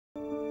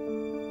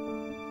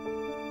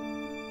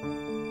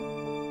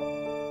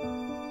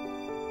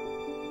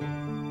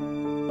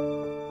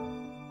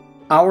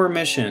Our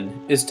mission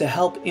is to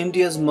help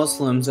India's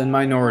Muslims and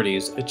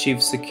minorities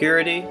achieve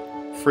security,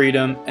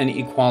 freedom, and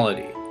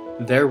equality,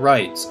 their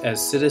rights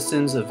as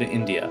citizens of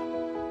India.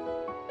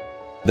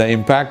 The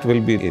impact will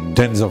be in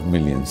tens of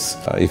millions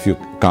if you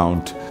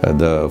count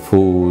the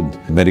food,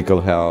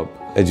 medical help,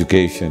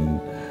 education,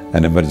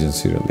 and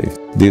emergency relief.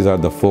 These are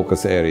the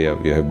focus area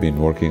we have been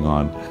working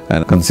on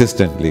and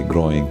consistently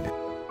growing.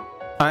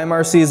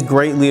 IMRC's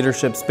great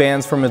leadership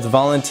spans from its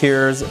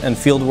volunteers and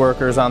field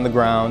workers on the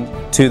ground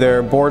to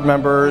their board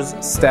members,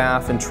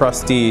 staff, and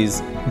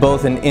trustees,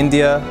 both in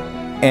India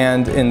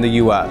and in the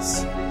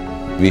US.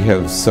 We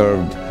have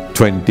served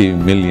 20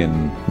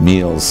 million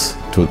meals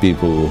to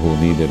people who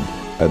needed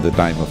at the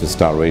time of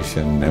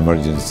starvation,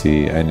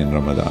 emergency, and in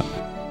Ramadan.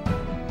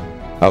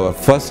 Our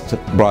first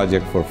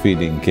project for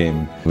feeding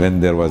came when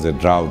there was a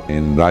drought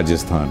in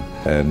Rajasthan,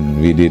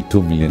 and we did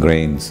 2 million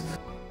grains.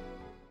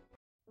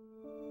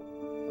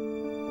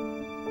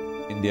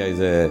 India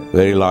is a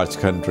very large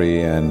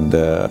country, and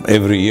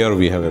every year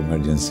we have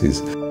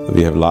emergencies.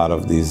 We have a lot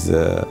of these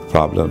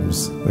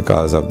problems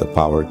because of the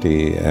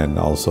poverty and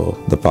also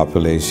the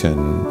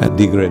population and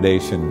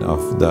degradation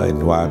of the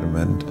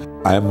environment.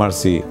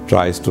 IMRC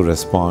tries to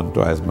respond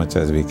to as much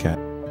as we can.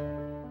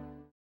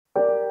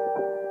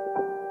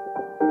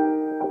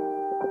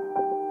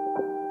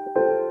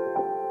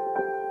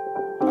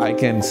 I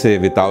can say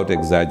without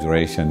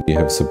exaggeration, we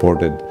have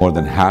supported more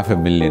than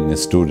 500,000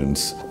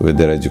 students with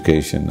their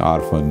education,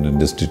 orphan and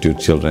destitute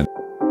children.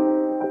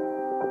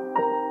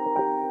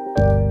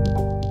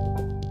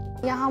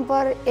 यहाँ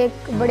पर एक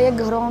बड़े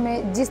घरों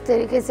में जिस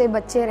तरीके से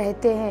बच्चे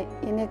रहते हैं,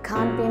 इन्हें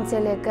खान पीन से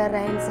लेकर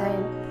रहन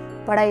सहन,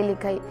 पढ़ाई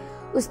लिखाई,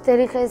 उस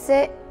तरीके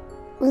से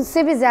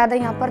उनसे भी ज़्यादा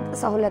यहाँ पर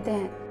सहूलतें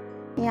हैं।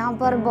 यहाँ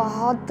पर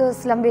बहुत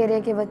स्लम एरिया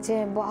के बच्चे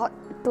हैं, बहुत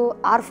तो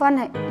आर्फन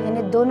है,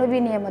 यानी दोनों भी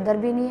नहीं है, मदर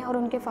भी नहीं है और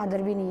उनके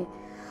फादर भी नहीं है।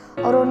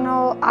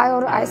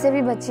 और ऐसे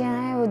भी बच्चे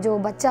हैं वो जो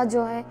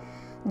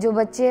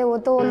बच्चे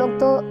वो लोग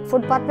तो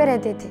फुटपाथ पे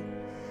रहते थे,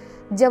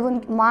 जब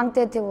उन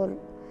मांगते थे वो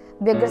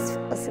बेगर्स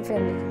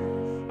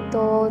फैमिली,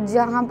 तो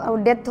जहाँ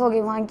डेथ हो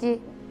गई वहाँ की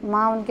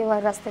माँ उनके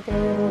रास्ते पे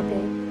रोड पे,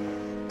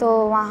 तो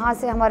वहाँ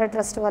से हमारे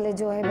ट्रस्ट वाले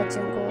जो है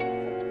बच्चों को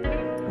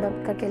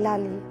डॉक्टर करके ला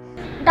लिए।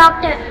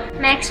 डॉक्टर,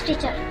 मैथ्स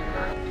टीचर,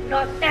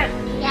 डॉक्टर,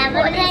 क्या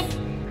बोल रहे हैं?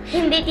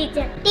 Hindi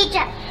teacher,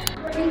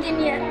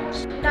 engineer,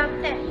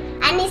 doctor,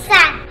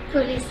 Anisa,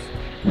 police,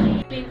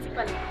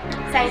 principal,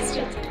 science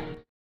teacher.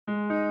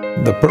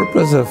 The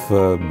purpose of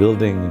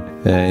building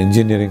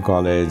engineering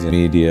college,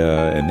 media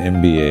and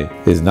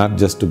MBA is not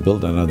just to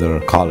build another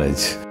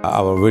college.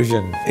 Our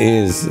vision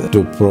is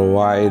to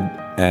provide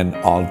an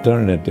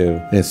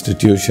alternative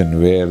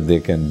institution where they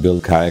can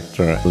build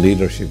character,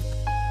 leadership.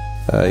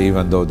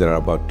 Even though there are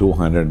about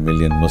 200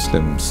 million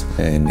Muslims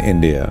in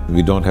India,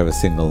 we don't have a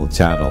single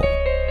channel.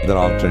 The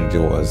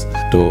alternative was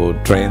to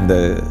train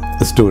the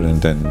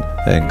student and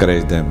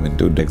encourage them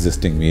into the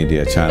existing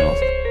media channels.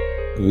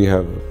 We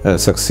have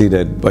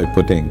succeeded by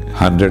putting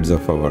hundreds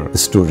of our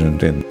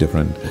students in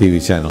different TV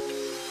channels.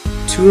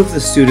 2 of the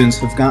students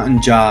have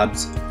gotten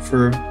jobs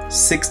for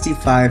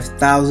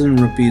 65,000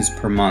 rupees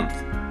per month.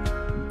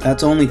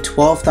 That's only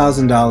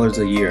 $12,000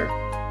 a year.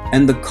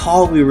 And the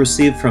call we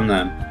received from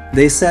them,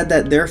 they said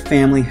that their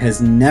family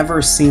has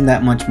never seen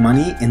that much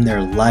money in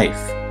their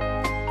life.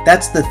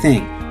 That's the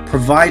thing,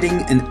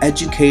 providing an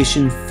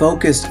education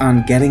focused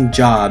on getting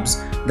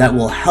jobs that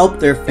will help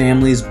their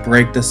families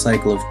break the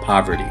cycle of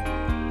poverty.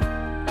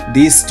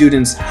 These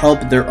students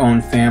help their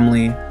own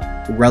family,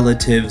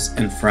 relatives,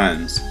 and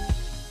friends.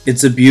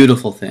 It's a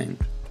beautiful thing.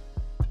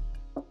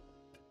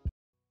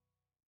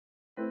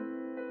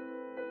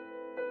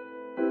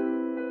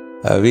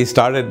 We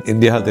started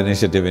India Health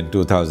Initiative in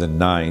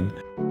 2009.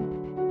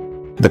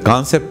 The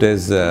concept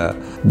is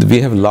we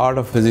have a lot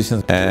of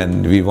physicians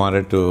and we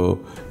wanted to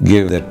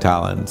give their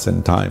talents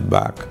and time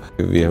back.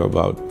 We have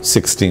about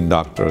 16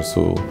 doctors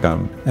who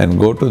come and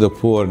go to the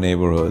poor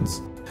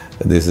neighborhoods.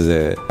 This is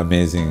an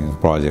amazing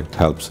project,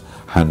 helps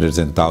hundreds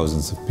and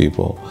thousands of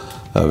people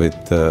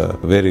with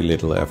very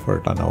little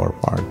effort on our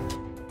part.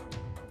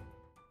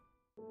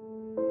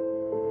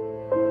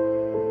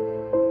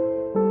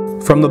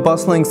 From the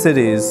bustling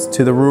cities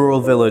to the rural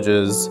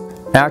villages,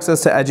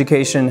 access to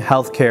education,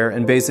 healthcare,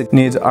 and basic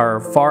needs are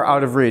far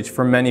out of reach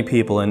for many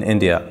people in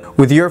India.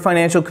 With your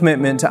financial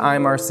commitment to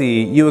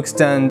IMRC, you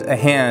extend a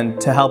hand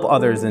to help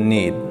others in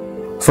need.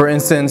 For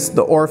instance,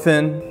 the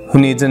orphan who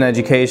needs an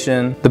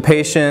education, the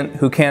patient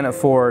who can't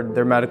afford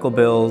their medical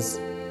bills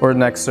or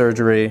next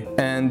surgery,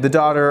 and the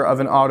daughter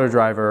of an auto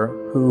driver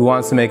who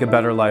wants to make a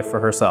better life for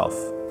herself.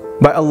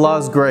 By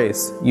Allah's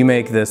grace, you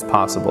make this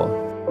possible.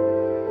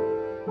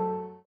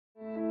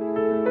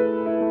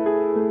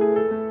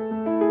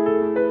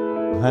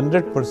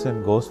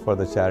 100% goes for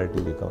the charity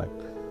we collect.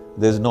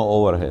 There's no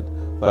overhead.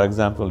 For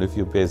example, if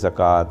you pay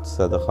zakat,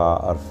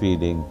 sadaqah or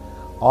feeding,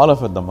 all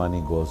of it, the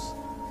money goes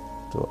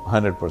to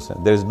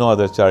 100%. There is no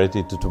other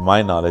charity, to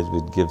my knowledge,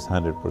 which gives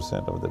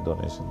 100% of the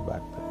donation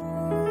back.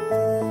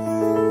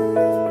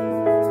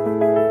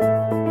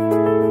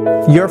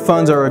 Your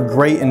funds are a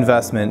great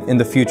investment in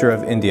the future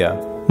of India.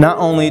 Not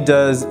only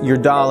does your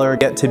dollar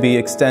get to be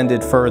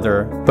extended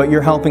further, but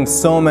you're helping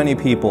so many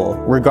people,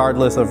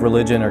 regardless of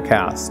religion or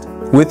caste.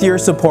 With your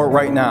support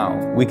right now,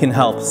 we can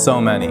help so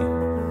many.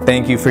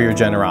 Thank you for your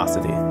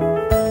generosity.